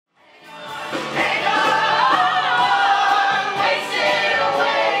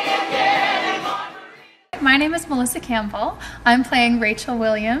name is Melissa Campbell. I'm playing Rachel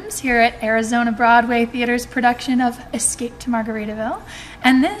Williams here at Arizona Broadway Theater's production of Escape to Margaritaville,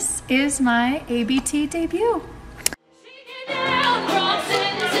 and this is my ABT debut.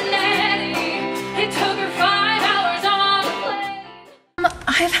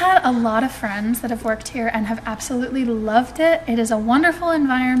 I've had a lot of friends that have worked here and have absolutely loved it. It is a wonderful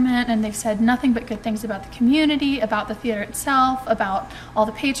environment, and they've said nothing but good things about the community, about the theater itself, about all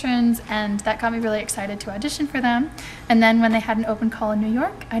the patrons, and that got me really excited to audition for them. And then when they had an open call in New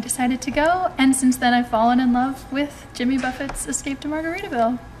York, I decided to go, and since then I've fallen in love with Jimmy Buffett's Escape to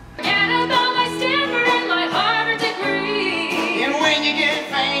Margaritaville. Forget about my Stanford and my Harvard degree. And when you get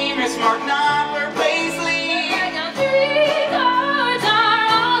famous, Mark Knopfler, Paisley.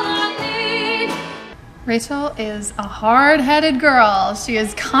 Rachel is a hard-headed girl. She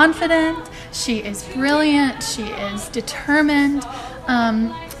is confident, she is brilliant, she is determined.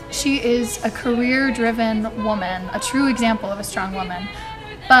 She is a career-driven woman, a true example of a strong woman.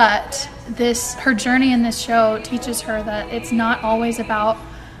 But her journey in this show teaches her that it's not always about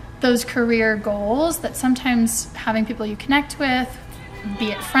those career goals, that sometimes having people you connect with, be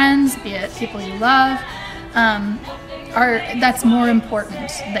it friends, be it people you love, that's more important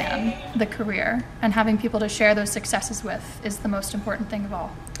than the career, and having people to share those successes with is the most important thing of all.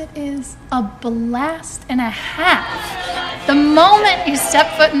 It is a blast and a half. The moment you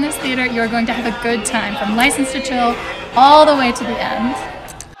step foot in this theater, you're going to have a good time, from License to Chill all the way to the end.